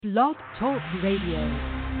Blog Talk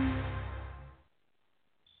Radio.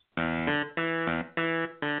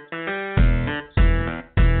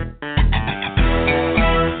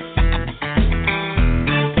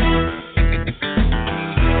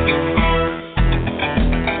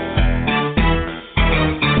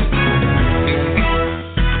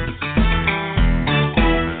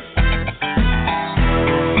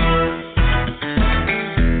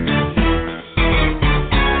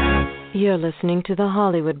 You're listening to the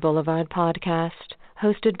Hollywood Boulevard podcast,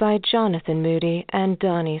 hosted by Jonathan Moody and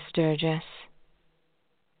Donnie Sturges.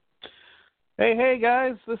 Hey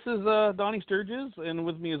guys, this is Donnie Sturges, and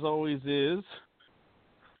with me as always is...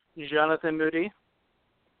 Jonathan Moody.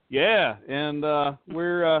 Yeah, and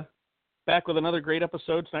we're back with another great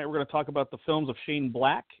episode. Tonight we're going to talk about the films of Shane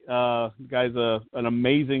Black. The guy's an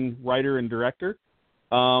amazing writer and director.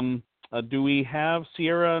 Do we have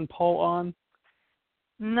Sierra and Paul on?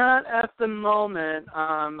 Not at the moment.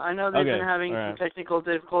 I know they've been having some technical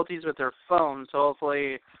difficulties with their phone, so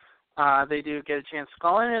hopefully they do get a chance to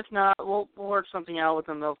call in. If not, we'll work something out with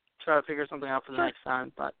them. They'll try to figure something out for the next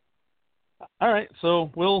time. But all right,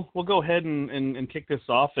 so we'll go ahead and kick this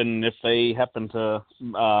off, and if they happen to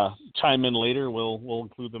chime in later, we'll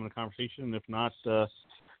include them in the conversation. If not,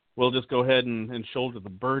 we'll just go ahead and shoulder the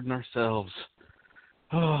burden ourselves.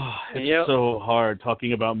 Oh, it's so hard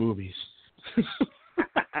talking about movies.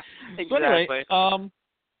 Exactly. So anyway,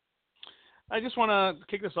 I just want to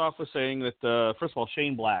kick this off with saying that, first of all,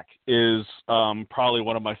 Shane Black is probably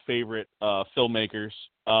one of my favorite filmmakers.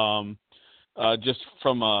 Just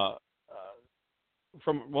from a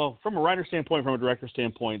writer standpoint, from a director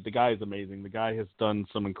standpoint, the guy is amazing. The guy has done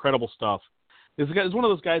some incredible stuff. This guy is one of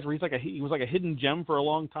those guys where he was like a hidden gem for a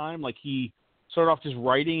long time. Like he started off just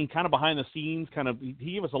writing, kind of behind the scenes.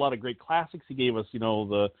 He gave us a lot of great classics. He gave us, he did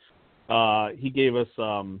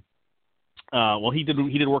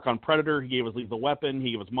work on Predator. He gave us Lethal Weapon.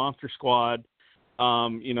 He gave us Monster Squad.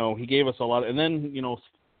 He gave us a lot. And then,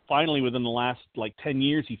 finally within the last 10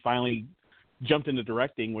 years, he finally jumped into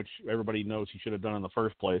directing, which everybody knows he should have done in the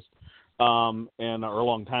first place, or a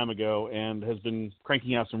long time ago, and has been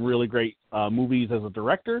cranking out some really great movies as a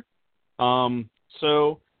director.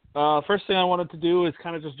 First thing I wanted to do is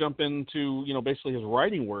kind of just jump into, basically his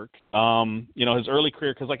writing work, his early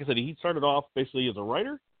career, because like I said, he started off basically as a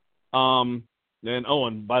writer. And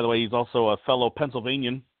by the way, he's also a fellow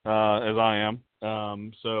Pennsylvanian, as I am.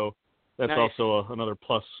 So that's nice. Also another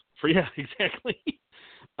plus for, yeah, exactly.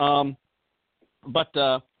 But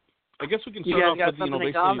I guess we can start off with,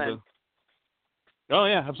 basically oh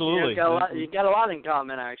yeah, absolutely. You got a lot in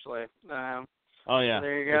common, actually. Oh yeah.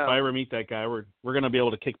 There you go. If I ever meet that guy, we're going to be able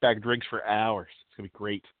to kick back drinks for hours. It's going to be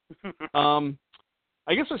great.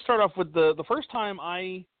 I guess let's start off with the first time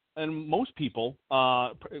and most people,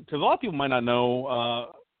 because a lot of people might not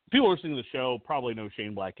know, people listening to the show probably know who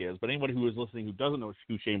Shane Black is, but anybody who is listening who doesn't know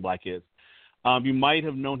who Shane Black is, you might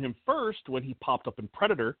have known him first when he popped up in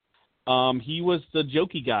Predator. He was the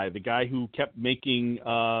jokey guy, the guy who kept making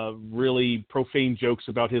really profane jokes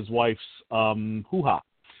about his wife's hoo-ha.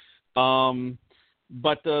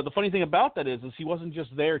 But the funny thing about that is he wasn't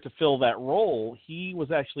just there to fill that role. He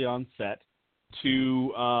was actually on set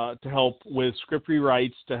to help with script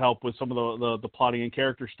rewrites, to help with some of the plotting and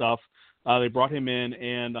character stuff. They brought him in,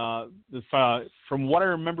 and from what I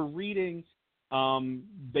remember reading,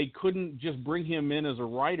 they couldn't just bring him in as a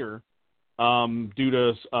writer due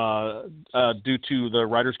to the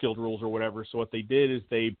Writers Guild rules or whatever. So what they did is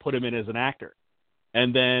they put him in as an actor,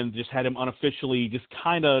 and then just had him unofficially just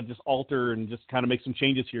alter and just kind of make some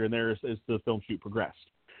changes here and there as the film shoot progressed.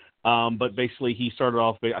 But basically, he started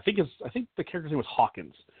off. I think the character's name was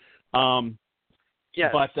Hawkins. Yeah.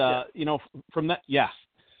 But from that, yeah.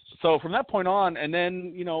 So from that point on, and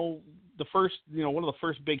then the first, one of the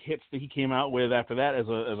first big hits that he came out with after that as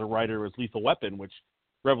a writer was Lethal Weapon, which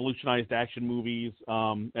revolutionized action movies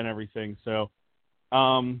and everything. So,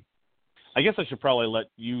 I guess I should probably let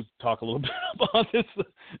you talk a little bit about this.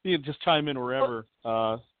 You just chime in wherever.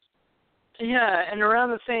 Yeah, and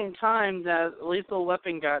around the same time that Lethal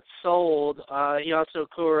Weapon got sold, he also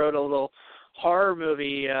co-wrote a little horror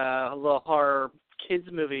movie, a little horror kids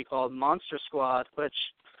movie called Monster Squad, which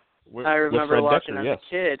I remember watching as a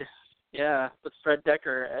kid. Yeah, with Fred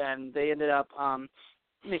Decker, and they ended up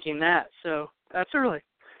making that. So that's really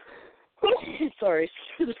sorry,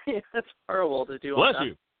 excuse me. That's horrible to do. Bless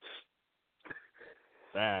you.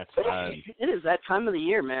 That's it is that time of the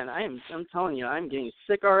year, man. I'm telling you, I'm getting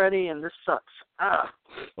sick already, and this sucks.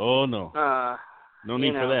 Oh no. No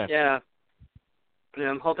need for that. Yeah.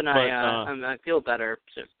 I'm hoping I feel better.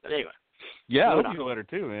 But anyway. Yeah, I hope you feel better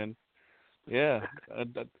too, man. Yeah.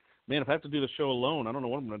 man, if I have to do the show alone, I don't know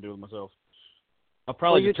what I'm going to do with myself. I'll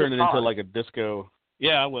probably just turn it into like a disco.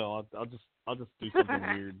 Yeah, I will. I'll just do something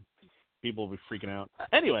weird. People will be freaking out.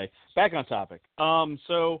 Anyway, back on topic.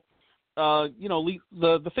 So,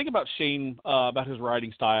 the thing about Shane, about his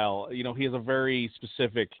writing style, he has a very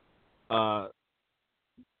specific type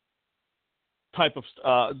of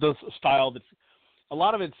the style that's a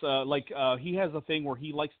lot of it's he has a thing where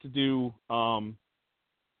he likes to do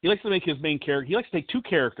he likes to make his main character. He likes to take two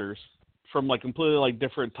characters from like completely like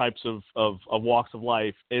different types of walks of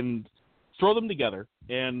life and throw them together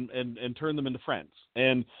and turn them into friends.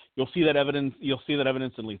 And you'll see that evidence. You'll see that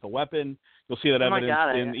evidence in Lethal Weapon. You'll see that evidence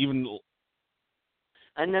in even.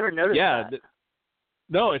 I never noticed that.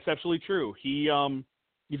 No, it's absolutely true. He,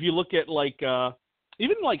 if you look at like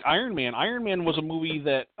even like Iron Man was a movie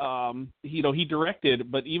that he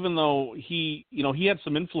directed, but even though he had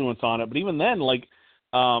some influence on it, but even then like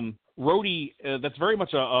Rhodey, that's very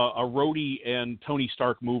much a Rhodey and Tony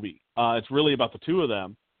Stark movie. It's really about the two of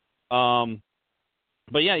them.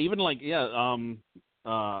 But yeah, even like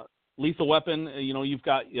Lethal Weapon. You've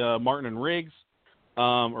got Martin and Riggs,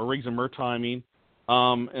 or Riggs and Murtaugh, I mean,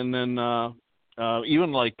 and then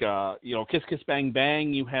even like Kiss Kiss Bang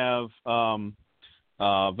Bang. You have Val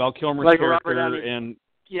Kilmer's like character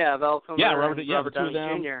Val Kilmer, Robert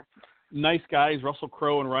Downey Jr. Nice guys, Russell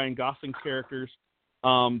Crowe and Ryan Gosling's characters.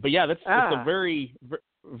 But yeah, it's a very,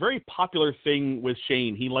 very popular thing with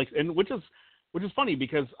Shane. He likes, and which is funny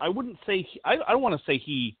because I wouldn't say I don't want to say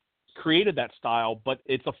he created that style, but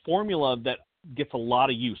it's a formula that gets a lot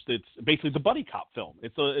of use. It's basically the buddy cop film.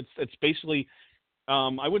 It's basically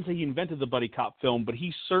I wouldn't say he invented the buddy cop film, but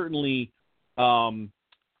he certainly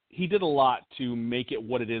he did a lot to make it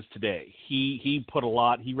what it is today. He put a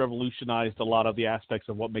lot. He revolutionized a lot of the aspects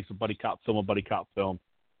of what makes a buddy cop film a buddy cop film.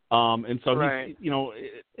 And so right.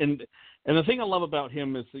 And the thing I love about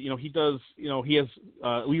him is that, he does, he has,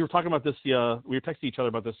 we were talking about this, we were texting each other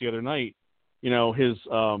about this the other night, his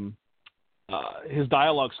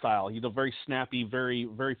dialogue style, very snappy, very,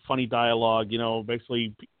 very funny dialogue,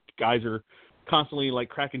 basically guys are constantly like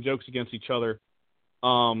cracking jokes against each other.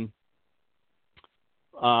 In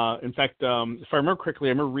fact, if I remember correctly,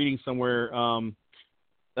 I remember reading somewhere,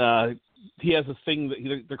 he has a thing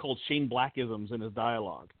that they're called Shane Blackisms in his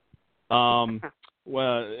dialogue.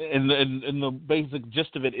 Well, and the basic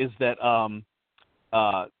gist of it is that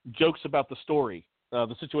jokes about the story,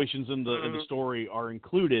 the situations in the story are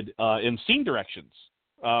included in scene directions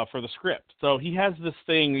for the script. So he has this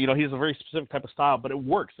thing, he has a very specific type of style, but it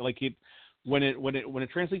works. Like when it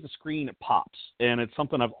translates to screen, it pops, and it's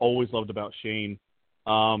something I've always loved about Shane.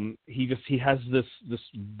 He has this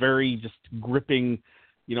very just gripping,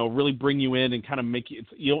 really bring you in and kind of make you.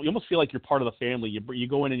 You almost feel like you're part of the family. You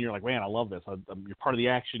go in and you're like, man, I love this. You're part of the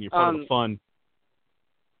action. You're part of the fun.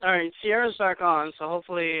 All right, Sierra's back on, so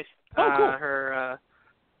hopefully cool.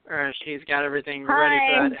 She's got everything ready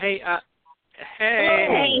for that. Hey,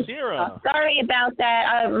 hey, Sierra. Sorry about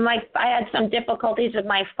that. I had some difficulties with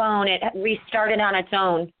my phone. It restarted on its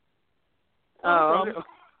own. Oh,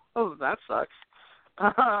 that sucks.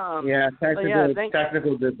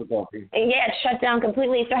 Technical difficulty. Yeah, it shut down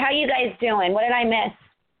completely. So how you guys doing? What did I miss?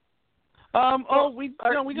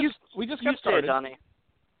 We just got started. Donnie.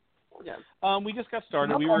 Yeah. We just got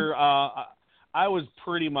started. Okay. We were. I was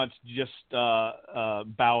pretty much just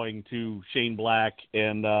bowing to Shane Black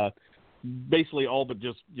and basically all but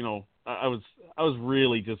just I was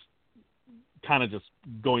really just kind of just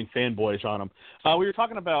going fanboyish on him. We were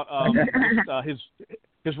talking about his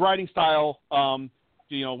writing style.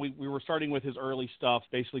 We were starting with his early stuff,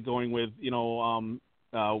 basically going with,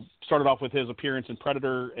 started off with his appearance in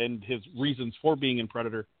Predator and his reasons for being in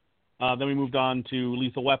Predator. Then we moved on to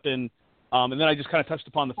Lethal Weapon. And then I just kind of touched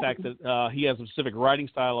upon the fact that he has a specific writing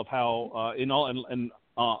style of how in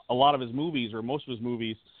a lot of his movies, or most of his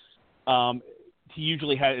movies, he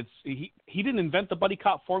usually had he didn't invent the buddy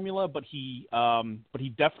cop formula, but he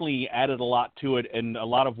definitely added a lot to it, and a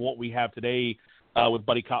lot of what we have today with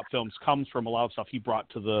buddy cop films comes from a lot of stuff he brought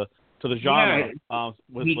to the genre.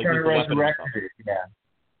 He resurrected it. Yeah.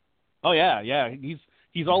 Oh yeah.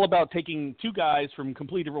 He's all about taking two guys from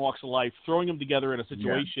completely different walks of life, throwing them together in a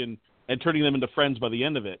situation, and turning them into friends by the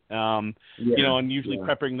end of it. And usually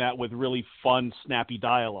peppering that with really fun, snappy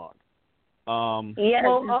dialogue. Also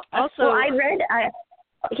I read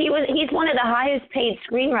he's one of the highest paid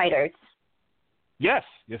screenwriters. Yes,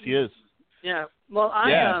 he is. Yeah. Well,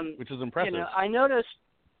 which is impressive. I noticed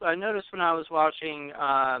when I was watching,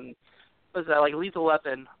 was that like Lethal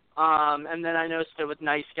Weapon, and then I noticed it with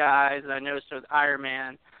Nice Guys, and I noticed it with Iron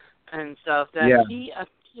Man, and stuff. That he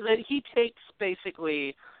takes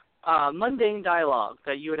basically mundane dialogue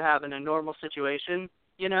that you would have in a normal situation,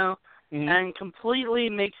 and completely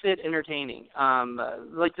makes it entertaining. I'm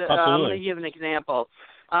going to give an example.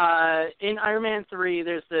 In Iron Man 3,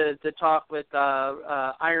 there's the talk with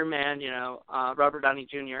Iron Man, Robert Downey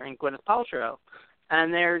Jr. and Gwyneth Paltrow.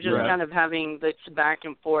 And they're just kind of having this back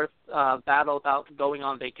and forth battle about going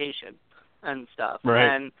on vacation and stuff.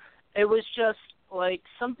 Right. And it was just like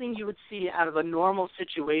something you would see out of a normal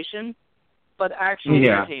situation, but actually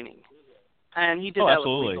entertaining. And he did that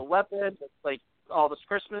with Lethal Weapon, like all this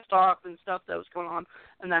Christmas talk and stuff that was going on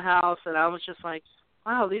in the house. And I was just like,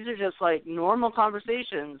 wow, these are just like normal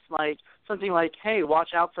conversations, like something like, hey,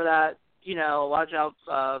 watch out for that, watch out,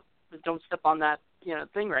 don't step on that,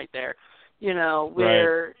 thing right there.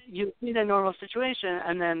 Where you see a normal situation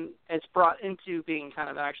and then it's brought into being kind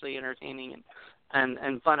of actually entertaining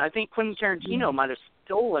and fun. I think Quentin Tarantino might have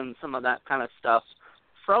stolen some of that kind of stuff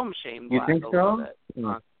from Shane Black. You think so?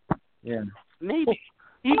 Yeah. Maybe.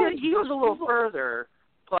 He goes a little further,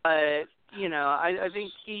 but, I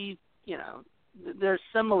think he, they're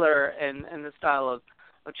similar in the style of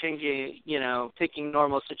changing, taking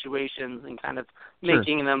normal situations and kind of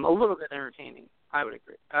making them a little bit entertaining. I would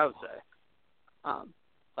agree. I would say.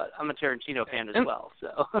 But I'm a Tarantino fan as well,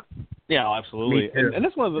 so. Yeah, absolutely. And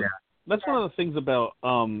that's one of the things about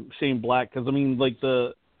Shane Black, because I mean, like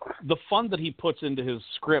the fun that he puts into his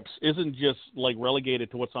scripts isn't just like relegated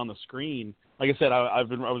to what's on the screen. Like I said, I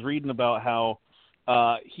was reading about how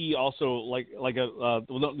he also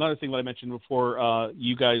another thing that I mentioned before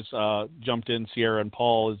you guys jumped in, Sierra and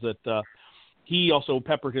Paul, is that he also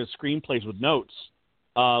peppered his screenplays with notes,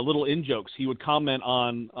 little in jokes. He would comment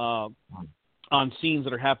on scenes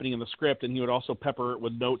that are happening in the script, and he would also pepper it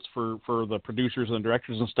with notes for the producers and the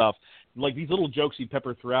directors and stuff. Like these little jokes he'd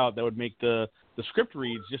pepper throughout that would make the script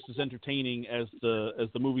reads just as entertaining as the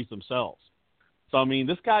movies themselves. So I mean,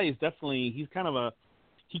 this guy is definitely he's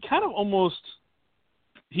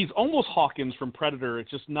almost Hawkins from Predator.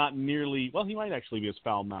 It's just not nearly. Well, he might actually be as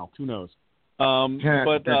foul-mouthed. Who knows?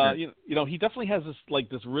 But he definitely has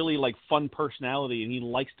this really like fun personality, and he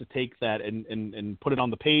likes to take that and put it on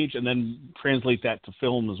the page and then translate that to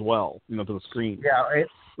film as well, to the screen. Yeah,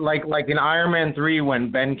 like in Iron Man 3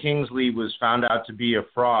 when Ben Kingsley was found out to be a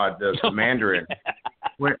fraud, the Mandarin.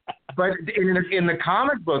 But in the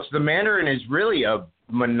comic books, the Mandarin is really a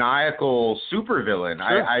maniacal supervillain.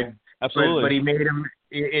 Sure. Absolutely. But he made him.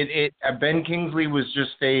 Ben Kingsley was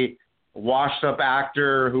just a washed-up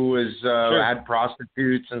actor who was had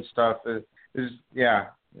prostitutes and stuff. Yeah.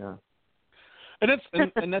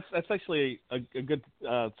 And that's actually a good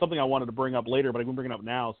something I wanted to bring up later, but I'm going to bring it up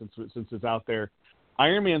now since it's out there.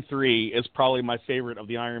 Iron Man 3 is probably my favorite of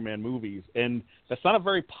the Iron Man movies, and that's not a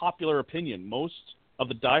very popular opinion. Most of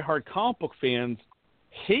the diehard comic book fans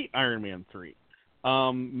hate Iron Man 3,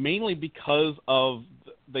 mainly because of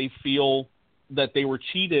they feel that they were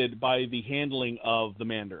cheated by the handling of the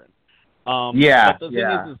Mandarin. But the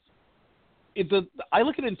thing is I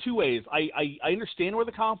look at it in two ways. I understand where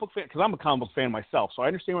the comic book fan, because I'm a comic book fan myself, so I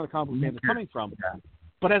understand where the comic book fans are coming from. Yeah.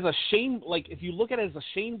 But as a Shane, if you look at it as a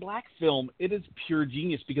Shane Black film, it is pure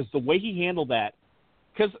genius because the way he handled that.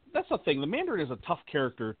 Because that's the thing, the Mandarin is a tough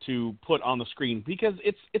character to put on the screen because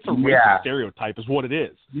it's a racist stereotype, is what it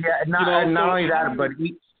is. Yeah, not only that, but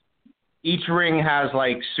each ring has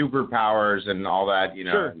like superpowers and all that.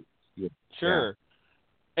 Sure.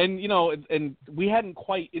 And, and we hadn't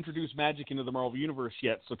quite introduced magic into the Marvel Universe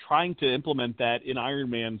yet, so trying to implement that in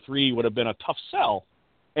Iron Man 3 would have been a tough sell.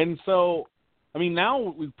 And so, I mean,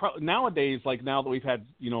 nowadays, like now that we've had,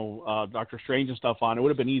 Doctor Strange and stuff on, it would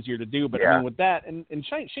have been easier to do. But I mean, with that, and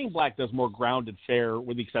Shane Black does more grounded fare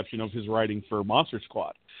with the exception of his writing for Monster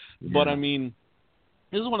Squad. Yeah. But, I mean,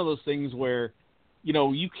 this is one of those things where,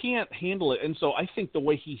 you can't handle it. And so I think the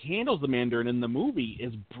way he handles the Mandarin in the movie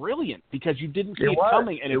is brilliant because you didn't see it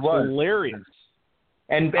coming, and it's hilarious.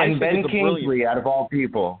 And Ben Kingsley, brilliant. Out of all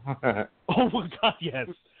people. Oh, my God, yes.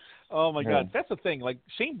 Oh, my God. That's the thing. Like,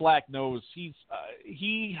 Shane Black knows he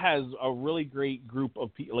has a really great group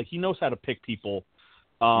of people. Like, he knows how to pick people.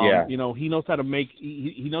 He knows how to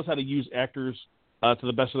he knows how to use actors to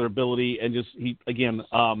the best of their ability. And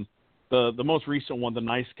the most recent one, The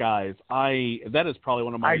Nice Guys, that is probably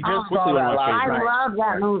one of my favorites. I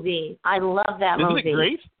love that movie. Isn't it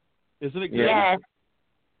great? Isn't it great? Yes.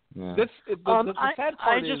 Yeah. The sad part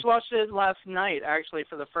I just watched it last night, actually,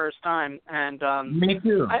 for the first time, and me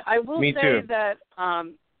too. I will say that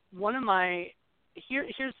one of my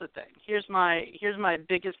here's the thing. Here's my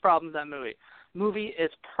biggest problem with that movie. Movie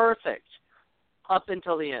is perfect up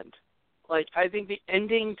until the end. Like, I think the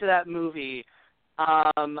ending to that movie,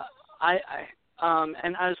 and I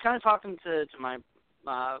was kind of talking to my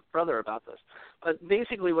brother about this. But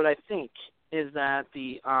basically, what I think is that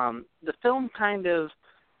the film kind of,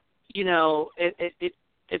 you know, it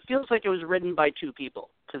feels like it was written by two people,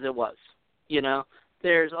 because it was. You know,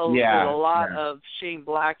 there's a lot of Shane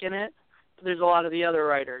Black in it. But there's a lot of the other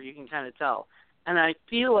writer. You can kind of tell. And I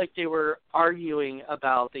feel like they were arguing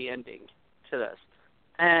about the ending to this.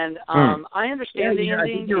 And I understand the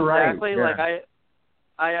ending exactly. Right. Like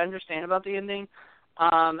I understand about the ending,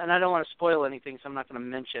 and I don't want to spoil anything, so I'm not going to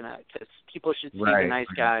mention it because people should see the Nice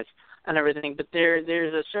Guys and everything. But there's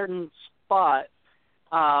a certain spot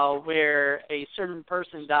where a certain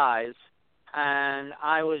person dies, and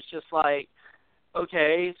I was just like,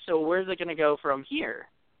 okay, so where's it going to go from here?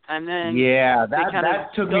 And then that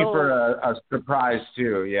took me for a surprise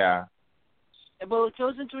too. Yeah. Well, it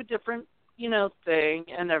goes into a different, you know, thing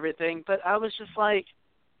and everything, but I was just like,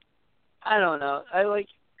 I don't know.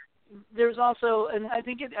 There's also, and I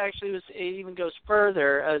think it even goes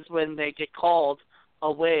further as when they get called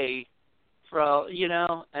away from, you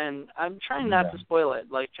know, and I'm trying not to spoil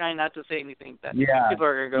it, like trying not to say anything that people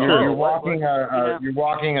are going to go, you're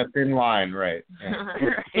walking a thin line, right?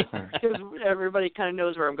 Because everybody kind of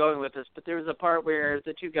knows where I'm going with this, but there was a part where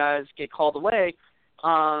the two guys get called away.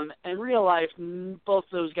 In real life, both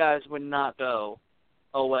those guys would not go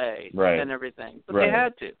away and everything, but they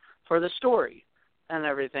had to for the story and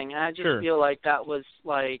everything. And I just feel like that was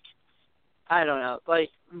like, I don't know, like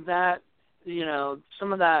that, you know,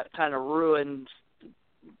 some of that kind of ruined,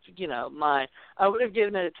 you know, I would have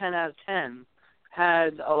given it a 10 out of 10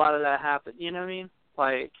 had a lot of that happened. You know what I mean?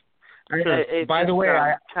 Like, by the way,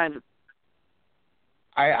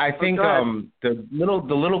 I think the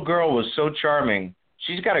little girl was so charming.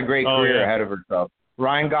 She's got a great career ahead of herself.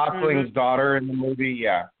 Ryan Gosling's daughter in the movie,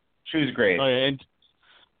 she was great. Oh yeah,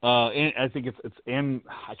 and I think it's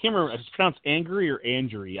I can't remember. It's pronounced Angry or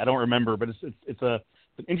Andry. I don't remember, but it's an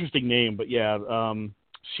interesting name. But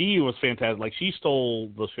she was fantastic. Like she stole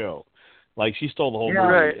the show. Like she stole the whole movie.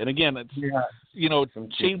 Right. And again, you know,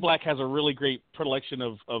 Shane Black has a really great predilection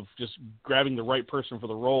of just grabbing the right person for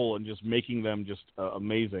the role and just making them just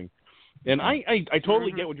amazing. And I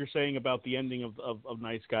totally get what you're saying about the ending of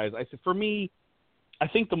Nice Guys. For me, I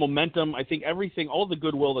think the momentum, I think everything, all the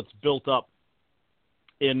goodwill that's built up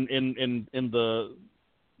in the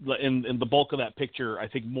bulk of that picture, I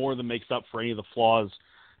think more than makes up for any of the flaws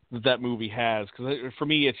that movie has. Because for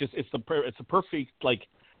me, it's the perfect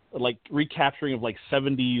like recapturing of like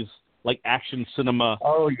 70s like action cinema.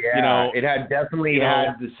 Oh yeah, you know, it had definitely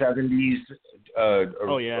had the 70s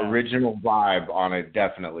original vibe on it,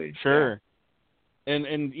 definitely. Sure. Yeah.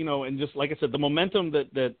 And you know, and just like I said, the momentum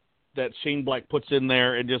that Shane Black puts in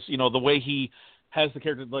there, and just, you know, the way he has the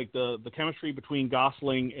character, like the chemistry between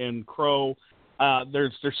Gosling and Crowe.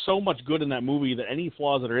 There's so much good in that movie that any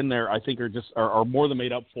flaws that are in there, I think, are more than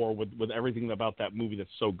made up for with everything about that movie that's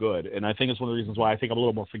so good. And I think it's one of the reasons why I think I'm a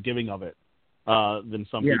little more forgiving of it than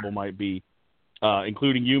some people might be,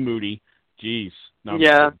 including you, Moody. Jeez. No,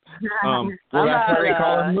 well, that's why they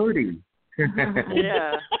call him Moody.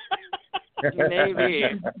 Yeah. Maybe.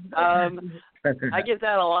 I get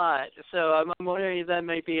that a lot, so I'm wondering if that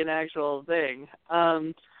might be an actual thing.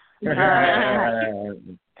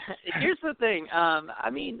 Here's the thing. I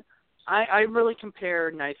mean, I really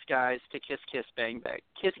compare Nice Guys to Kiss Kiss Bang Bang.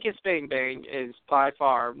 Kiss Kiss Bang Bang is by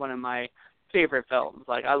far one of my favorite films.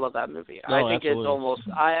 Like, I love that movie. I think it's almost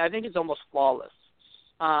flawless.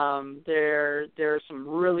 There are some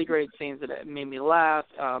really great scenes that it made me laugh.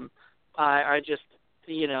 I just,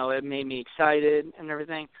 you know, it made me excited and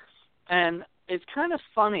everything. And it's kind of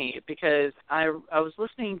funny because I was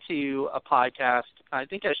listening to a podcast. I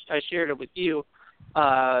think I shared it with you,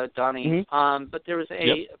 Donnie. Mm-hmm. But there was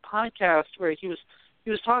a podcast where he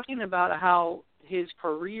was talking about how his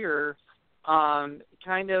career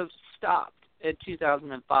kind of stopped in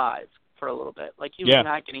 2005 for a little bit. Like, he was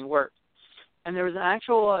not getting work. And there was an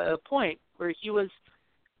actual point where he was,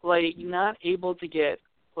 like, not able to get,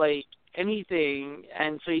 like, anything.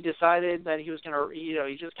 And so he decided that he was going to, you know,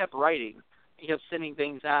 he just kept writing. He kept sending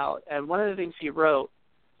things out. And one of the things he wrote,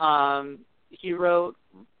 Lethal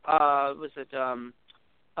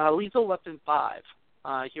Weapon 5.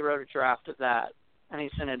 He wrote a draft of that, and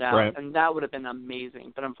he sent it out. Right. And that would have been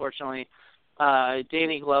amazing. But unfortunately,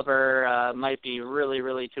 Danny Glover might be really,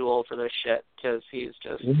 really too old for this shit, because he's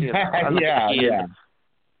just, you know,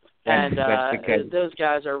 and those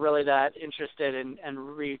guys are really that interested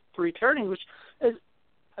in returning, which is,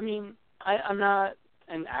 I mean, I'm not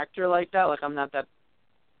an actor like that. Like, I'm not that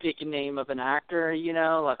big a name of an actor, you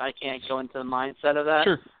know. Like, I can't go into the mindset of that.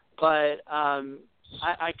 Sure. But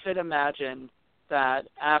I could imagine that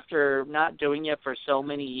after not doing it for so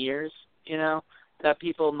many years, you know, that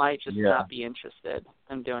people might just not be interested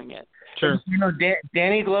in doing it. Sure. You know,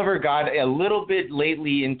 Danny Glover got a little bit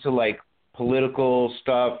lately into like political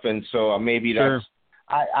stuff, and so maybe that's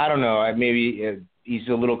I don't know. Maybe he's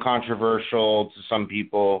a little controversial to some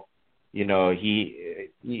people. You know,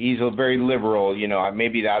 he's a very liberal. You know,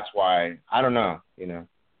 maybe that's why. I don't know. You know,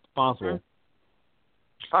 possible.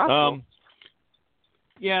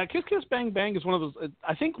 Yeah, Kiss Kiss Bang Bang is one of those.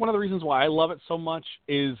 I think one of the reasons why I love it so much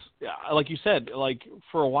is, like you said, like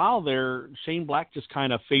for a while there, Shane Black just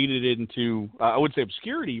kind of faded into, I would say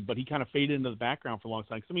obscurity, but he kind of faded into the background for a long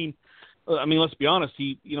time. 'Cause, I mean, let's be honest.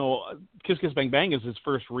 Kiss Kiss Bang Bang is his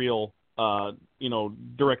first real,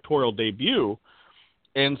 directorial debut,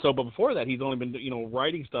 and so, but before that, he's only been,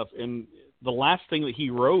 writing stuff. And the last thing that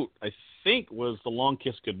he wrote, I think, was The Long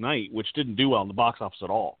Kiss Goodnight, which didn't do well in the box office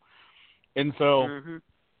at all. And so,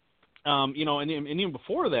 and even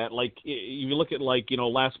before that, like if you look at like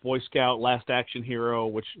Last Boy Scout, Last Action Hero,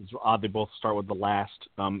 which is odd they both start with the last.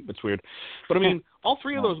 It's weird, but I mean, all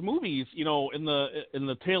three of those movies, in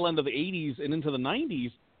the tail end of the '80s and into the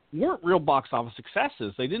 '90s, weren't real box office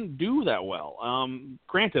successes. They didn't do that well.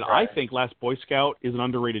 Granted, I think Last Boy Scout is an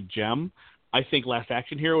underrated gem. I think Last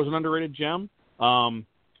Action Hero is an underrated gem.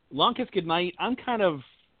 Long Kiss Goodnight, I'm kind of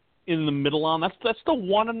in the middle on. That's the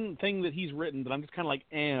one thing that he's written that I'm just kind of like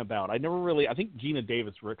about. I think Gina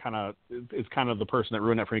Davis is kind of the person that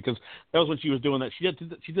ruined that for me, because that was when she was doing that. She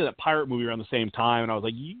did that pirate movie around the same time, and I was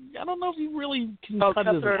like, I don't know if you really can cut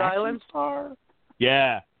it as an action star.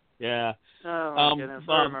 Yeah. Oh, goodness,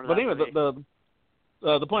 I remember but anyway, that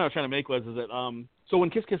the point I was trying to make was that so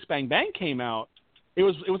when Kiss Kiss Bang Bang came out, it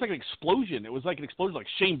was like an explosion. It was like an explosion, like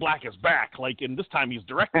Shane Black is back, like, and this time he's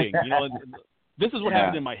directing. This is what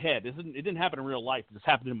happened in my head. It didn't happen in real life. It just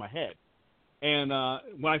happened in my head. And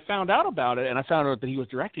when I found out about it, and I found out that he was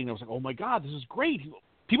directing, I was like, oh my God, this is great.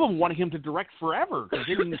 People have been wanting him to direct forever.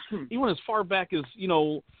 Even as far back as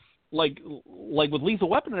like with Lethal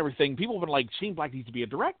Weapon and everything, people have been like, Shane Black needs to be a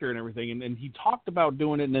director and everything, and he talked about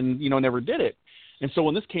doing it and then never did it. And so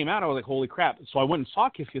when this came out, I was like, holy crap. So I went and saw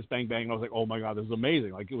Kiss Kiss Bang Bang, and I was like, oh my God, this is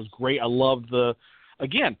amazing. Like, it was great. I loved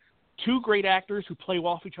again, two great actors who play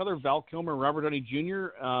well off each other, Val Kilmer and Robert Downey Jr.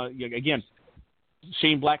 Again,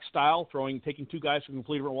 Shane Black style, taking two guys from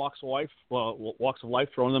completely different walks of life,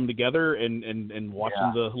 throwing them together and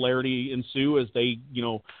watching the hilarity ensue as they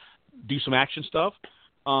do some action stuff.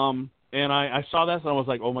 And I saw that and I was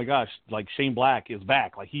like, oh my gosh, like Shane Black is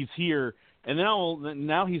back, like he's here. And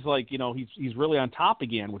now he's like, he's really on top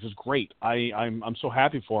again, which is great. I'm so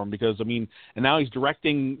happy for him, because and now he's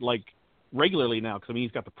directing like regularly now, because he's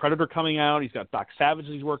got The Predator coming out, he's got Doc Savage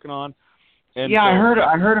he's working on. And I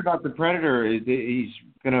heard about The Predator. He's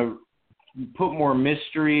gonna put more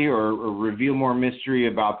mystery or reveal more mystery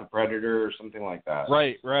about The Predator or something like that.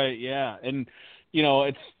 Right, yeah. And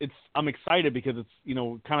it's I'm excited because it's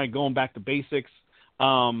kind of going back to basics.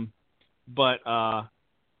 But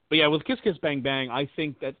yeah, with Kiss Kiss Bang Bang, I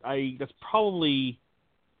think that that's probably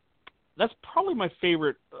my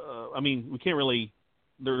favorite. We can't really.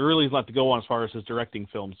 There really is a lot to go on as far as his directed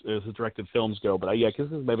films go. But yeah, Kiss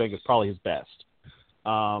Kiss Bang Bang is probably his best.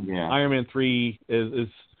 Iron Man 3 is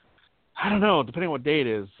I don't know, depending on what day it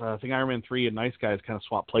is. I think Iron Man 3 and Nice Guys kind of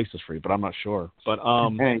swap places for you, but I'm not sure. But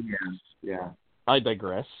yeah. I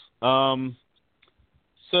digress. I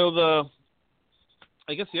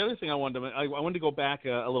guess the other thing I wanted to go back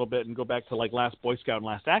a little bit and go back to like Last Boy Scout and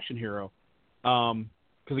Last Action Hero,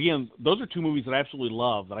 because again, those are two movies that I absolutely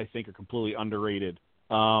love that I think are completely underrated.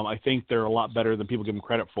 I think they're a lot better than people give them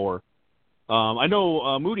credit for. I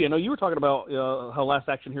know Moody. I know you were talking about how Last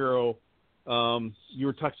Action Hero. You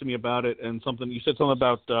were texting me about it, and you said something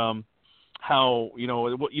about how you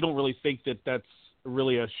don't really think that's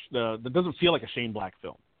really that doesn't feel like a Shane Black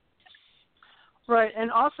film. Right,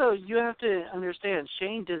 and also you have to understand,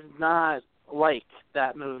 Shane does not like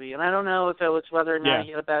that movie, and I don't know if it was whether or not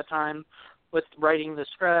he had a bad time with writing the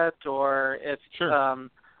script, or if a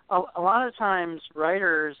lot of times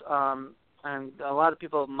writers, and a lot of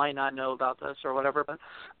people might not know about this or whatever, but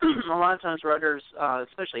a lot of times writers,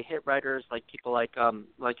 especially hit writers, like people like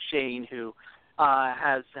Shane, who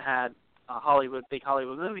has had big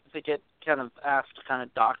Hollywood movies, they get kind of asked to kind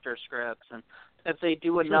of doctor scripts, and if they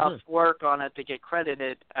do enough work on it to get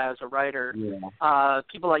credited as a writer.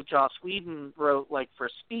 People like Joss Whedon wrote like for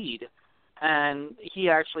Speed, and he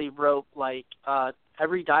actually wrote like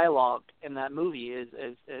every dialogue in that movie is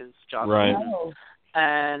Joss Whedon.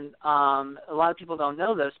 And a lot of people don't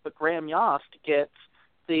know this, but Graham Yost gets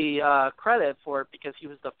the credit for it because he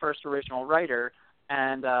was the first original writer,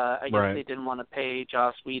 and I guess they didn't want to pay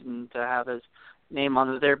Joss Whedon to have his name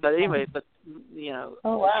on it there. But anyway,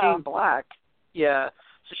 Shane Black Yeah.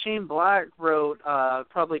 So Shane Black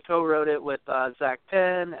probably co-wrote it with Zach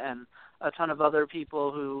Penn and a ton of other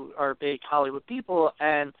people who are big Hollywood people.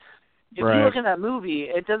 And if you look at that movie,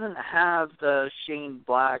 it doesn't have the Shane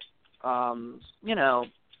Black,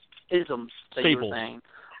 isms that you were saying.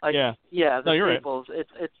 Like, the staples. Right.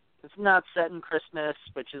 It's not set in Christmas,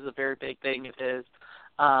 which is a very big thing of his.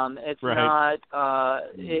 It's not.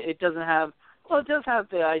 It doesn't have. Well, it does have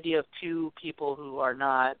the idea of two people who are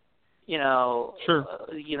not,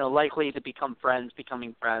 likely to becoming friends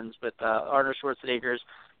with Arnold Schwarzenegger's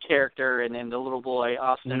character and the little boy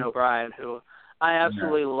Austin O'Brien, who I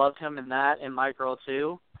absolutely loved him in that, in My Girl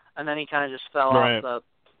too. And then he kind of just fell off the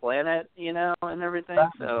planet, and everything.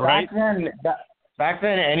 Back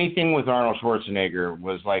then, anything with Arnold Schwarzenegger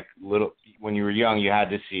was like little. When you were young, you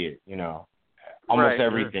had to see it. Almost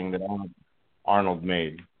everything that Arnold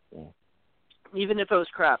made. So. Even if it was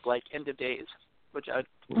crap, like End of Days, which I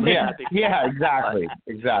exactly.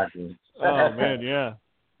 Oh man, yeah.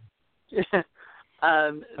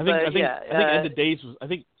 I think End of Days was. I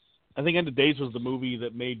think End of Days was the movie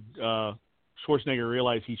that made Schwarzenegger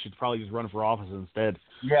realized he should probably just run for office instead.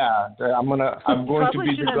 Yeah, I'm going to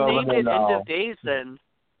be the governor now. End of Days then.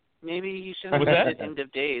 Maybe he shouldn't have named it End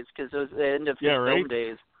of Days because it was the end of his film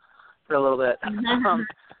days for a little bit.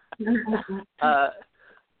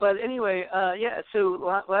 But anyway, so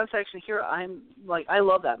last section here, I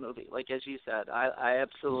love that movie. Like as you said, I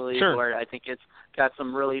absolutely adore it. I think it's got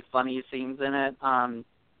some really funny scenes in it.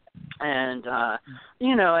 And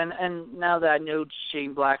now that I know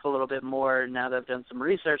Shane Black a little bit more, now that I've done some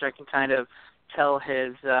research, I can kind of tell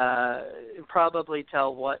probably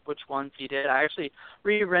tell which ones he did. I actually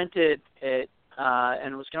re-rented it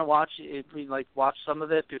and was going to watch it, watch some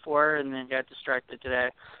of it before, and then got distracted today,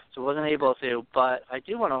 so wasn't able to. But I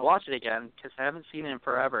do want to watch it again because I haven't seen it in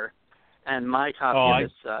forever, and my copy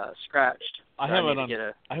is scratched. So I have it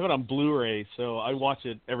on Blu-ray, so I watch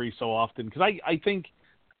it every so often because I think.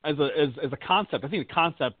 As a concept, I think the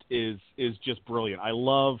concept is just brilliant. I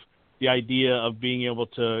love the idea of being able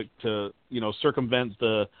to circumvent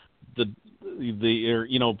the difference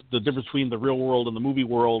between the real world and the movie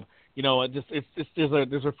world.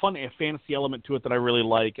 There's a fun fantasy element to it that I really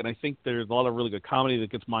like, and I think there's a lot of really good comedy that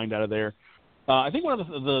gets mined out of there. I think one of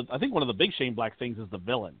the big Shane Black things is the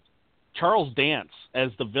villain, Charles Dance as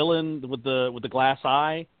the villain with the glass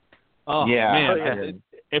eye. Oh man.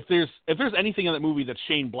 If there's anything in that movie that's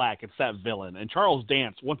Shane Black, it's that villain. And Charles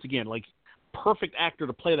Dance, once again, like perfect actor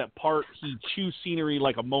to play that part. He chews scenery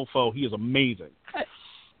like a mofo. He is amazing.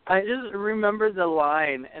 I just remember the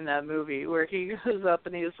line in that movie where he goes up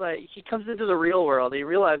and he's like, he comes into the real world. He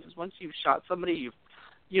realizes once you've shot somebody,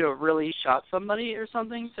 you've really shot somebody or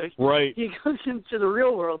something. So he goes into the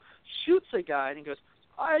real world, shoots a guy, and he goes,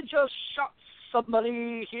 "I just shot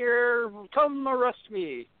somebody here. Come arrest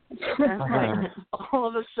me." And all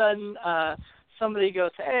of a sudden, somebody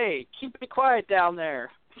goes, "Hey, keep it quiet down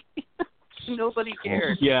there." Nobody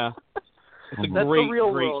cares. Yeah, that's the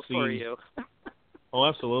real world scene. for you. Oh,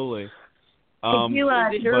 absolutely. The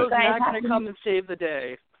hero's not going to come and save the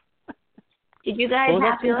day. Did you guys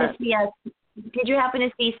Did you happen to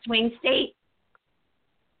see Swing State?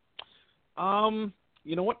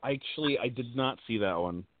 You know what? Actually, I did not see that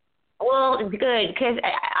one. Well, it's good, because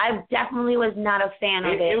I definitely was not a fan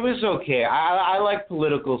of it. It was okay. I like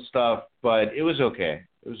political stuff, but it was okay.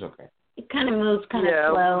 It kind of moves kind of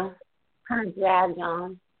slow, kind of dragged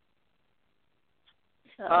on.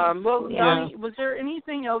 So, Donnie, was there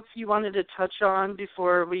anything else you wanted to touch on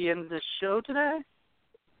before we end the show today?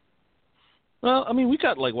 Well, I mean, we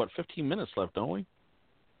got 15 minutes left, don't we?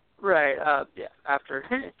 Right. After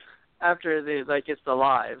it's the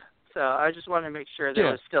live. So I just wanted to make sure there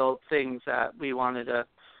were still things that we wanted to.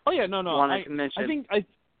 Oh yeah, no. Wanted to mention.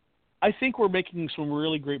 I think we're making some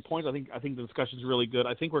really great points. I think the discussion's really good.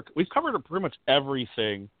 I think we've covered pretty much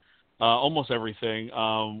everything, almost everything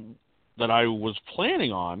that I was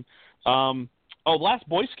planning on. Last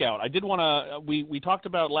Boy Scout. I did want to. We talked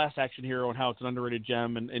about Last Action Hero and how it's an underrated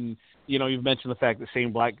gem, and you've mentioned the fact that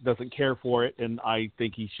Shane Black doesn't care for it, and I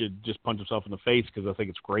think he should just punch himself in the face because I think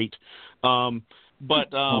it's great.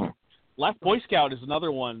 Last Boy Scout is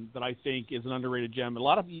another one that I think is an underrated gem. A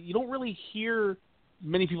lot of you don't really hear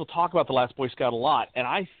many people talk about The Last Boy Scout a lot, and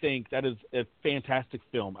I think that is a fantastic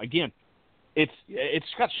film. Again, it's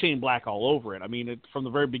got Shane Black all over it. I mean, from the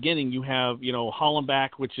very beginning, you have Hollenbach,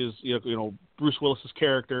 which is Bruce Willis's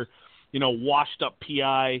character, washed up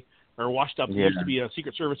PI or washed up used to be a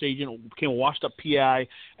Secret Service agent, became a washed up PI,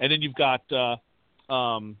 and then you've got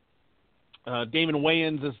Damon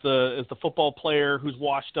Wayans is the football player who's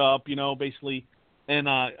washed up, basically. And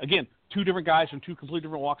again, two different guys from two completely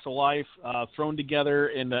different walks of life thrown together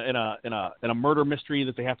in a murder mystery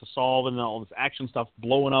that they have to solve, and all this action stuff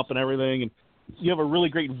blowing up and everything. And you have a really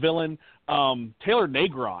great villain, Taylor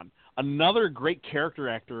Negron, another great character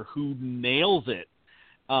actor who nails it.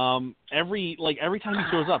 Every time he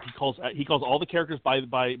shows up, he calls all the characters by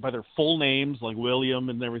their full names, like William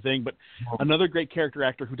and everything. But another great character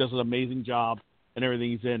actor who does an amazing job and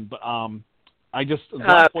everything he's in. But I just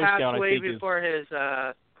passed way before his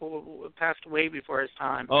time.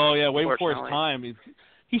 Oh yeah, way before his time.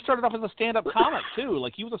 He started off as a stand-up comic too.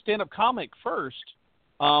 Like he was a stand-up comic first.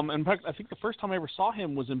 In fact, I think the first time I ever saw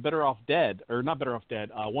him was in Better Off Dead, or not Better Off Dead,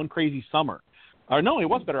 One Crazy Summer. No, he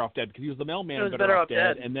was Better Off Dead because he was the mailman in Better Off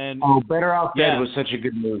Dead. And then Better Off Dead was such a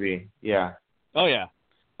good movie. Yeah. Oh yeah.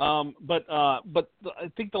 But I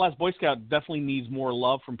think The Last Boy Scout definitely needs more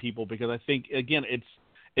love from people because I think again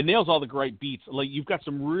it nails all the great beats. Like you've got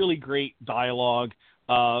some really great dialogue.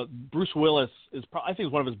 Bruce Willis I think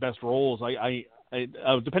is one of his best roles. I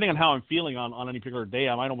depending on how I'm feeling on any particular day,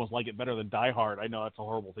 I might almost like it better than Die Hard. I know that's a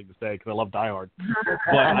horrible thing to say because I love Die Hard,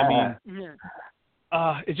 but I mean.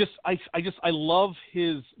 I love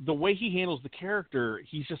the way he handles the character.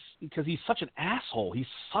 He's just because he's such an asshole. He's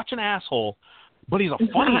such an asshole, but he's a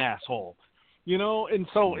funny asshole, you know. And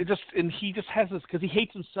so he just has this because he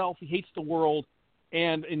hates himself, he hates the world,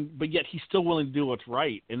 but yet he's still willing to do what's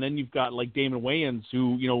right. And then you've got like Damon Wayans,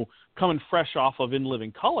 who coming fresh off of In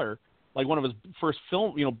Living Color, like one of his first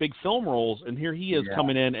big film roles, and here he is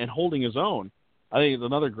coming in and holding his own. I think it's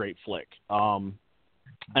another great flick.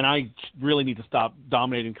 And I really need to stop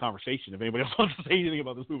dominating conversation. If anybody else wants to say anything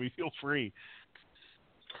about this movie, feel free.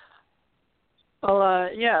 Well,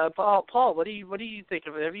 yeah, Paul, what do you think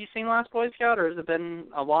of it? Have you seen Last Boy Scout, or has it been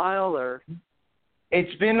a while? Or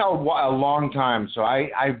it's been a long time, so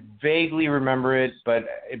I vaguely remember it. But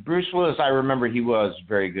Bruce Willis, I remember he was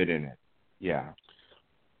very good in it. Yeah.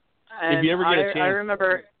 And if you ever get a chance, I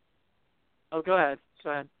remember. Oh, go ahead.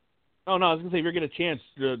 Oh no, I was gonna say if you get a chance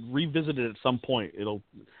to revisit it at some point, I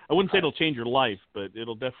wouldn't say it'll change your life, but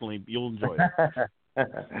you'll enjoy it.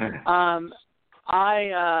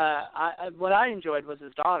 What I enjoyed was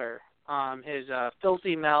his daughter, his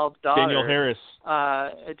filthy mouthed daughter, Danielle Harris.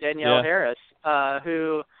 Harris,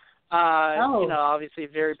 who obviously a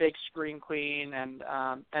very big scream queen, and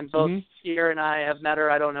both Sierra and I have met her.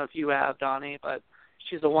 I don't know if you have, Donnie, but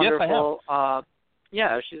she's a wonderful. Yes,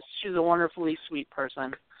 I have. She's a wonderfully sweet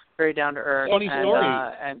person. Very down to earth. Funny story.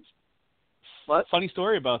 And what? Funny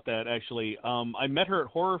story about that, actually. I met her at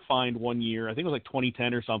Horror Find one year. I think it was like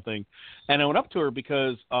 2010 or something. And I went up to her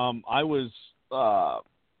because I was, I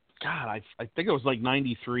think it was like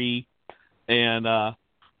 93. And I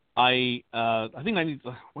think when did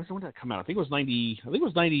that come out? I think it was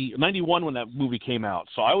 91 when that movie came out.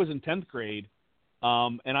 So I was in 10th grade.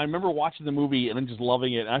 And I remember watching the movie and then just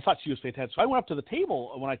loving it. And I thought she was fantastic. So I went up to the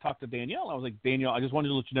table when I talked to Danielle. I was like, Danielle, I just wanted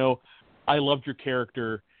to let you know I loved your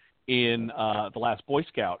character in The Last Boy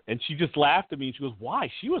Scout. And she just laughed at me and she goes,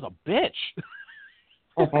 why? She was a bitch.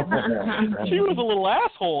 She was a little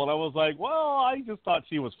asshole. And I was like, well, I just thought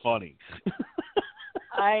she was funny.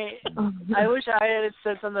 I wish I had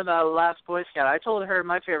said something about Last Boy Scout. I told her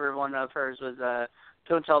my favorite one of hers was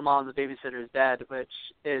Don't Tell Mom the Babysitter's Dead, which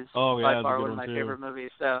is by far one of my favorite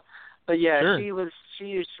movies. So, but yeah, sure. she was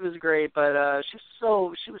great, but she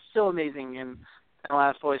was so amazing in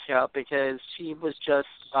Last Boy Scout because she was just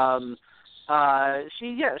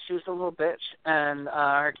she was a little bitch, and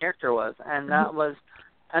her character was, and that was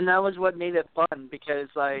what made it fun because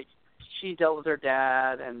like she dealt with her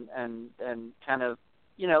dad and kind of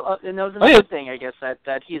and that was another thing I guess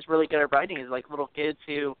that he's really good at writing is like little kids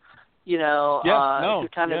who. Who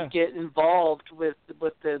kind of get involved with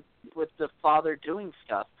the father doing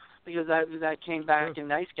stuff because that came back in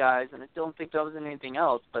Nice Guys, and I don't think that was in anything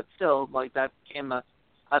else, but still like that became a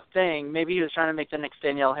thing. Maybe he was trying to make the next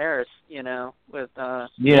Danielle Harris, with that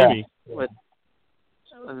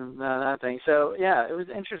thing. So yeah, it was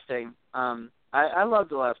interesting. I loved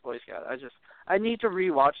The Last Boy Scout. I need to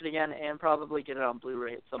rewatch it again and probably get it on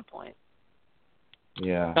Blu-ray at some point.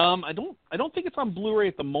 Yeah. I don't think it's on Blu-ray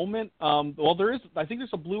at the moment. Well, there is. I think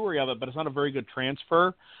there's a Blu-ray of it, but it's not a very good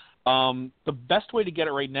transfer. The best way to get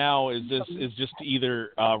it right now is just to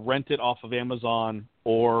either rent it off of Amazon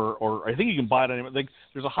or I think you can buy it on Amazon. Like,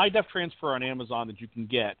 there's a high def transfer on Amazon that you can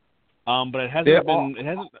get, but it hasn't really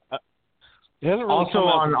also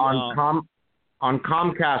come out. On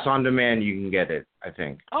Comcast On Demand you can get it, I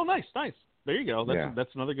think. Oh, nice. There you go.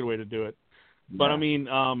 That's another good way to do it. But I mean.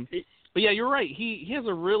 But yeah, you're right. He has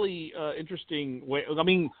a really interesting way. I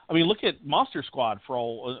mean, look at Monster Squad for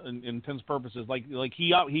all intents and purposes. Like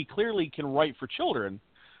he clearly can write for children,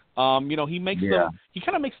 He makes them. He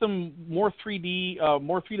kind of makes them more 3D,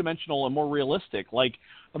 more three-dimensional, and more realistic.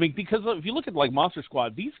 Because if you look at like Monster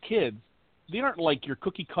Squad, these kids, they aren't like your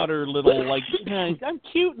cookie-cutter little like I'm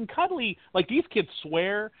cute and cuddly. Like these kids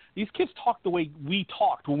swear. These kids talk the way we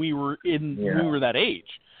talked when we were when we were that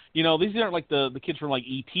age. These aren't like the kids from like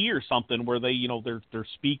E.T. or something where they, their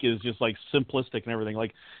speak is just like simplistic and everything.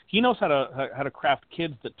 Like he knows how to craft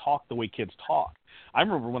kids that talk the way kids talk. I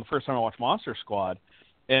remember when the first time I watched Monster Squad,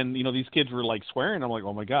 and these kids were like swearing. I'm like,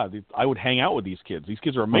 oh my god, I would hang out with these kids. These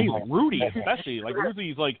kids are amazing. Rudy, especially, like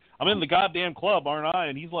Rudy's like, I'm in the goddamn club, aren't I?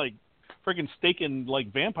 And he's like, freaking staking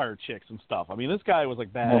like vampire chicks and stuff. I mean, this guy was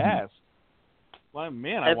like badass. Well,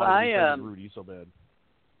 man, I wanted to be friends with Rudy so bad.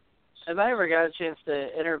 If I ever got a chance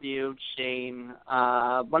to interview Shane,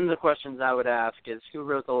 one of the questions I would ask is, who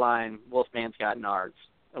wrote the line, Wolfman's got nards?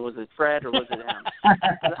 Was it Fred or was it him?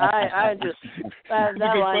 I just, that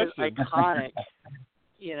line is iconic,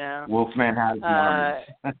 Wolfman has nards.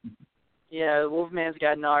 Yeah, Wolfman's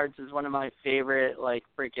got nards is one of my favorite, like,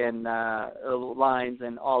 freaking lines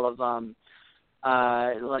in all of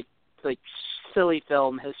like silly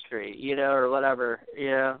film history, or whatever.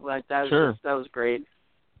 Like that was that was great.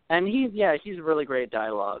 And he's a really great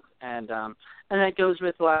dialogue, and that goes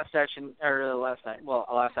with Last Action Hero,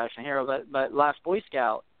 but Last Boy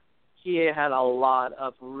Scout, he had a lot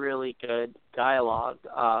of really good dialogue,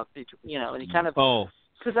 and he kind of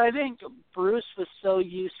because I think Bruce was so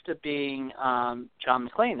used to being John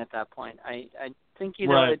McClane at that point. I think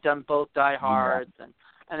had done both Die Hards, and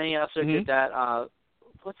then he also did that.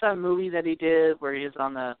 What's that movie that he did where he was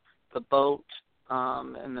on the boat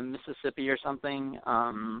in the Mississippi or something?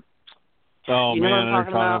 Man, I know what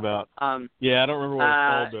I'm talking about. I don't remember what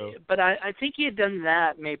it's called though. But I think he had done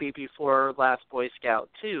that maybe before Last Boy Scout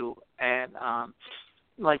too, and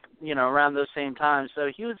around those same times.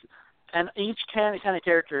 So he was. And each kind of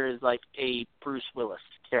character is like a Bruce Willis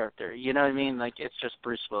character. You know what I mean? Like it's just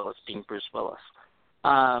Bruce Willis being Bruce Willis,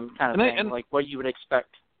 kind of thing. Like what you would expect.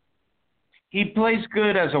 He plays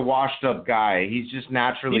good as a washed-up guy. He's just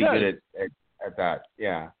naturally good at that.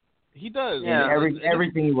 Yeah. He does. Yeah.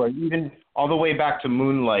 Everything he was, even all the way back to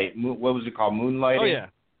Moonlight. What was it called? Moonlighting? Oh yeah,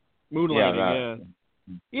 Moonlighting.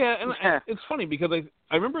 Yeah, and it's funny because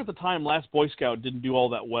I remember at the time Last Boy Scout didn't do all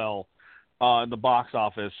that well in the box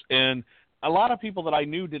office, and a lot of people that I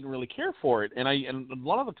knew didn't really care for it. And a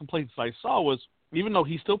lot of the complaints I saw was, even though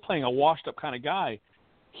he's still playing a washed-up kind of guy,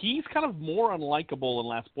 he's kind of more unlikable in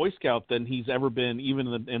Last Boy Scout than he's ever been, even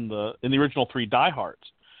in the original 3 Die Hards.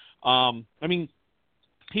 I mean,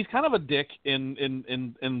 he's kind of a dick in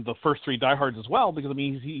the first 3 Die Hards as well, because I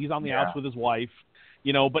mean he's on the outs with his wife,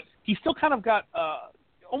 but he's still kind of got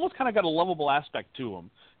almost kind of got a lovable aspect to him.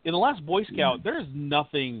 In the Last Boy Scout, there is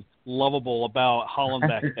nothing lovable about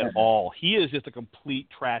Hollenbeck at all. He is just a complete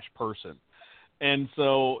trash person. And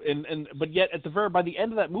so, but yet by the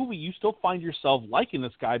end of that movie, you still find yourself liking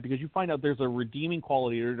this guy because you find out there's a redeeming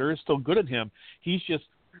quality. There is still good in him. He's just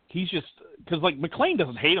because like McClane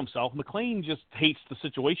doesn't hate himself. McClane just hates the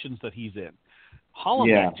situations that he's in.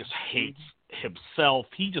 Hollenbeck just hates himself.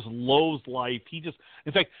 He just loathes life.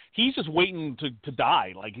 In fact, he's just waiting to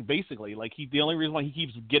die. Like basically, like the only reason why he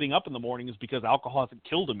keeps getting up in the morning is because alcohol hasn't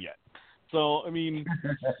killed him yet. So I mean,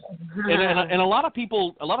 and a lot of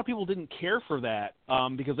people didn't care for that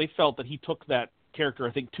because they felt that he took that character,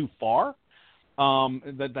 I think, too far.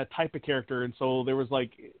 That type of character, and so there was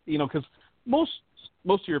like, because most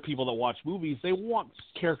of your people that watch movies, they want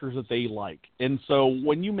characters that they like, and so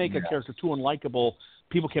when you make a character too unlikable,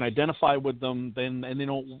 people can identify with them, and they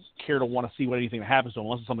don't care to want to see what anything that happens to them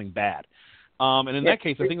unless it's something bad. And in that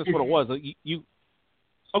case, I think that's what it was.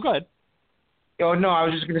 Oh, go ahead. Oh, no, I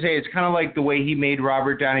was just going to say, it's kind of like the way he made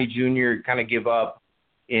Robert Downey Jr. kind of give up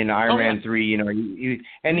in Iron Man 3,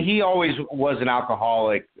 and he always was an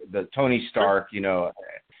alcoholic, the Tony Stark,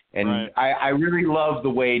 and I really love the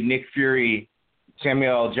way Nick Fury,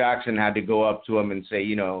 Samuel L. Jackson had to go up to him and say,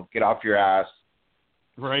 get off your ass.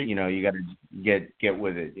 Right. You got to get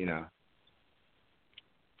with it,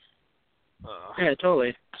 Yeah,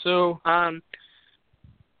 totally. So, one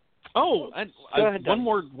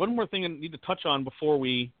more thing I need to touch on before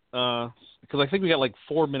we, because I think we got like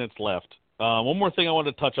 4 minutes left. One more thing I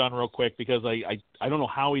wanted to touch on real quick because I don't know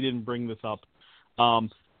how he didn't bring this up,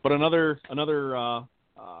 but another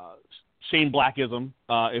Shane Blackism,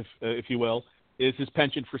 if you will, is his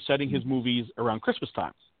penchant for setting his movies around Christmas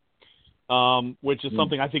time, which is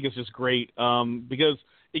something I think is just great because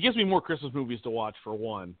it gives me more Christmas movies to watch for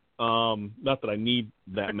one. Not that I need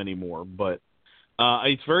that many more, but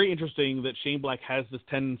it's very interesting that Shane Black has this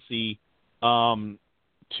tendency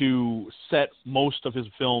to set most of his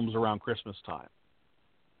films around Christmas time.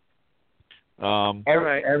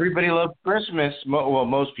 Everybody loves Christmas. Well,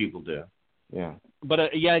 most people do. Yeah.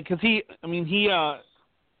 But because in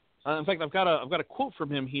fact, I've got a quote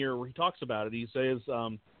from him here where he talks about it. He says,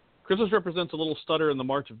 "Christmas represents a little stutter in the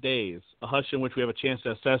march of days, a hush in which we have a chance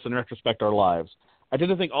to assess and retrospect our lives. I tend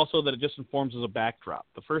to think also that it just informs as a backdrop.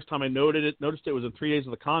 The first time I noticed it was in 3 Days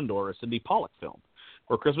of the Condor, a Sidney Pollack film,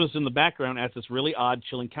 where Christmas in the background adds this really odd,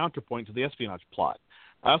 chilling counterpoint to the espionage plot.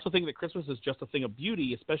 I also think that Christmas is just a thing of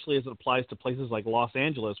beauty, especially as it applies to places like Los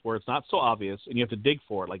Angeles, where it's not so obvious and you have to dig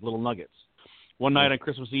for it like little nuggets. One night on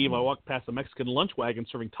Christmas Eve, I walked past a Mexican lunch wagon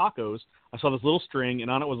serving tacos. I saw this little string, and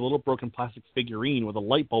on it was a little broken plastic figurine with a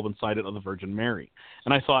light bulb inside it of the Virgin Mary.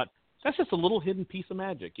 And I thought, that's just a little hidden piece of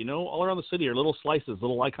magic. You know, all around the city are little slices,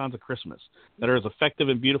 little icons of Christmas that are as effective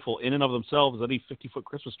and beautiful in and of themselves as any 50-foot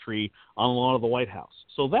Christmas tree on the lawn of the White House.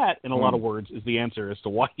 So that, in a lot of words, is the answer as to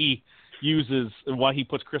why he uses and why he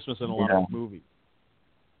puts Christmas in a lot of his movies.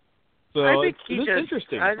 So I think it's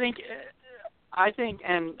interesting. I think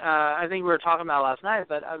we were talking about last night,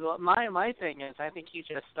 but my thing is I think he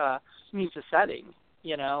just needs a setting.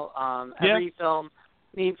 You know, every film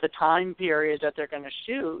needs a time period that they're going to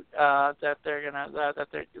shoot, the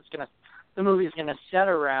movie's going to set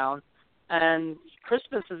around, and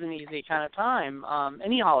Christmas is an easy kind of time.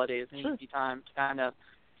 Any holiday is an easy time to kind of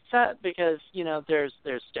set because there's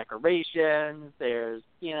decorations, there's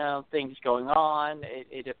things going on.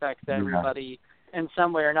 It affects everybody in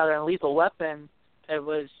some way or another. And Lethal Weapon, I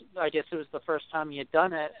guess it was the first time he had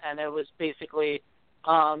done it, and it was basically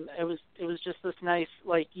it was just this nice,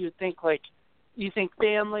 like you think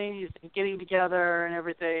family, you think getting together and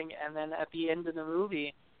everything, and then at the end of the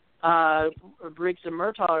movie, Briggs and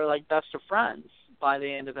Murtaugh are like best of friends by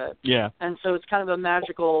the end of it. Yeah. And so it's kind of a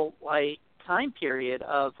magical like time period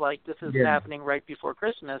of like this is happening right before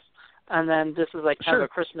Christmas, and then this is like kind of a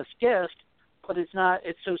Christmas gift, but it's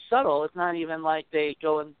so subtle. It's not even like they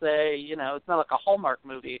go and say, it's not like a Hallmark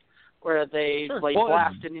movie where they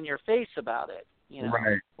blast it in your face about it.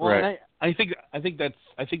 Right. Well, right. I think that's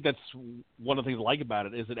one of the things I like about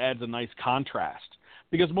it is it adds a nice contrast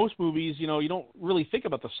because most movies, you don't really think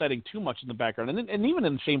about the setting too much in the background, and even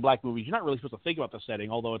in Shane Black movies, you're not really supposed to think about the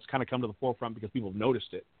setting, although it's kind of come to the forefront because people have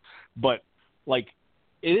noticed it. But like,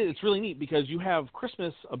 it's really neat because you have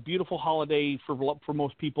Christmas, a beautiful holiday for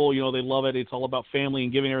most people. They love it. It's all about family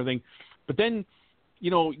and giving everything. But then,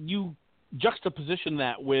 you juxtaposition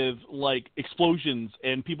that with like explosions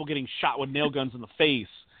and people getting shot with nail guns in the face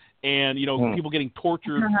and people getting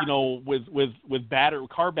tortured with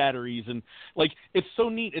car batteries, and like it's so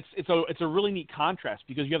neat. It's a really neat contrast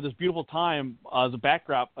because you have this beautiful time as a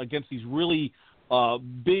backdrop against these really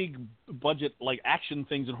big budget like action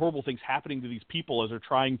things and horrible things happening to these people as they're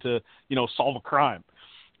trying to solve a crime.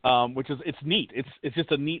 Which is it's neat. It's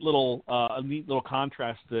just a neat little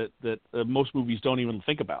contrast that most movies don't even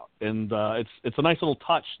think about, and it's a nice little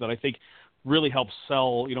touch that I think really helps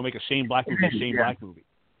sell. Make a Shane Black movie a Shane Black movie.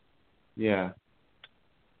 Yeah,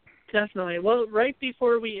 definitely. Well, right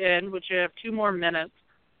before we end, which I have 2 more minutes,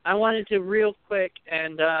 I wanted to real quick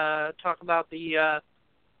and talk about the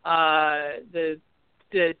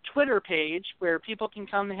Twitter page where people can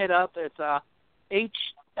come hit up. It's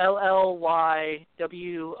HLLYWOOD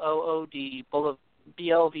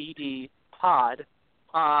BLVD pod.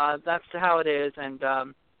 That's how it is. And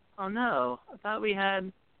oh no, I thought we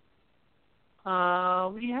had it.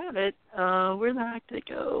 Where the heck did it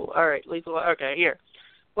go? All right, Lethal. Okay, here.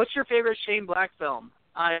 What's your favorite Shane Black film?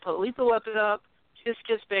 I put Lethal Weapon up, Kiss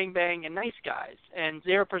Kiss Bang Bang, and Nice Guys, and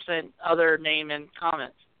 0% other name and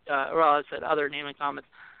comments. I said other name and comments.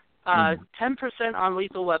 10% on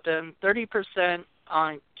Lethal Weapon, 30%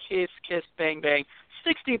 on Kiss Kiss Bang Bang,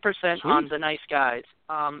 60% on The Nice Guys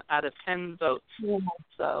out of 10 votes.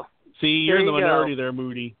 So see, you're in the minority there,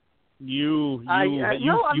 Moody. You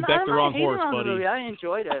backed the wrong horse, buddy. I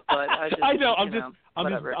enjoyed it, but I just I know. I'm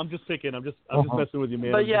just picking. I'm just messing with you,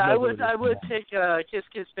 man. But yeah, I would take Kiss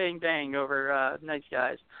Kiss Bang Bang over Nice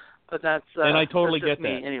Guys. But that's and I totally get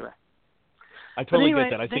that. Anyway. I totally get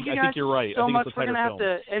that. I think you're right. So I think much. It's a We're gonna have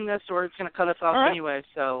to end this, or it's gonna cut us off anyway.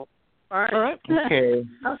 So. All right. Okay.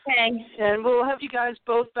 Okay. And we'll have you guys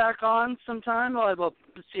both back on sometime. Well,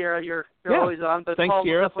 Sierra, you're always on, but thanks, Paul,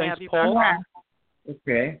 Sierra. We'll definitely Thanks, have you Paul. back on.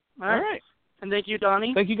 Okay. All right. And thank you,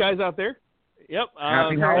 Donnie. Thank you guys out there. Yep.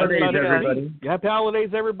 Happy holidays, everybody. Happy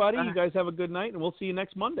holidays, everybody. You guys have a good night, and we'll see you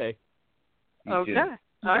next Monday. You okay. too.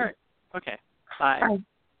 All right. Okay. Bye. Bye.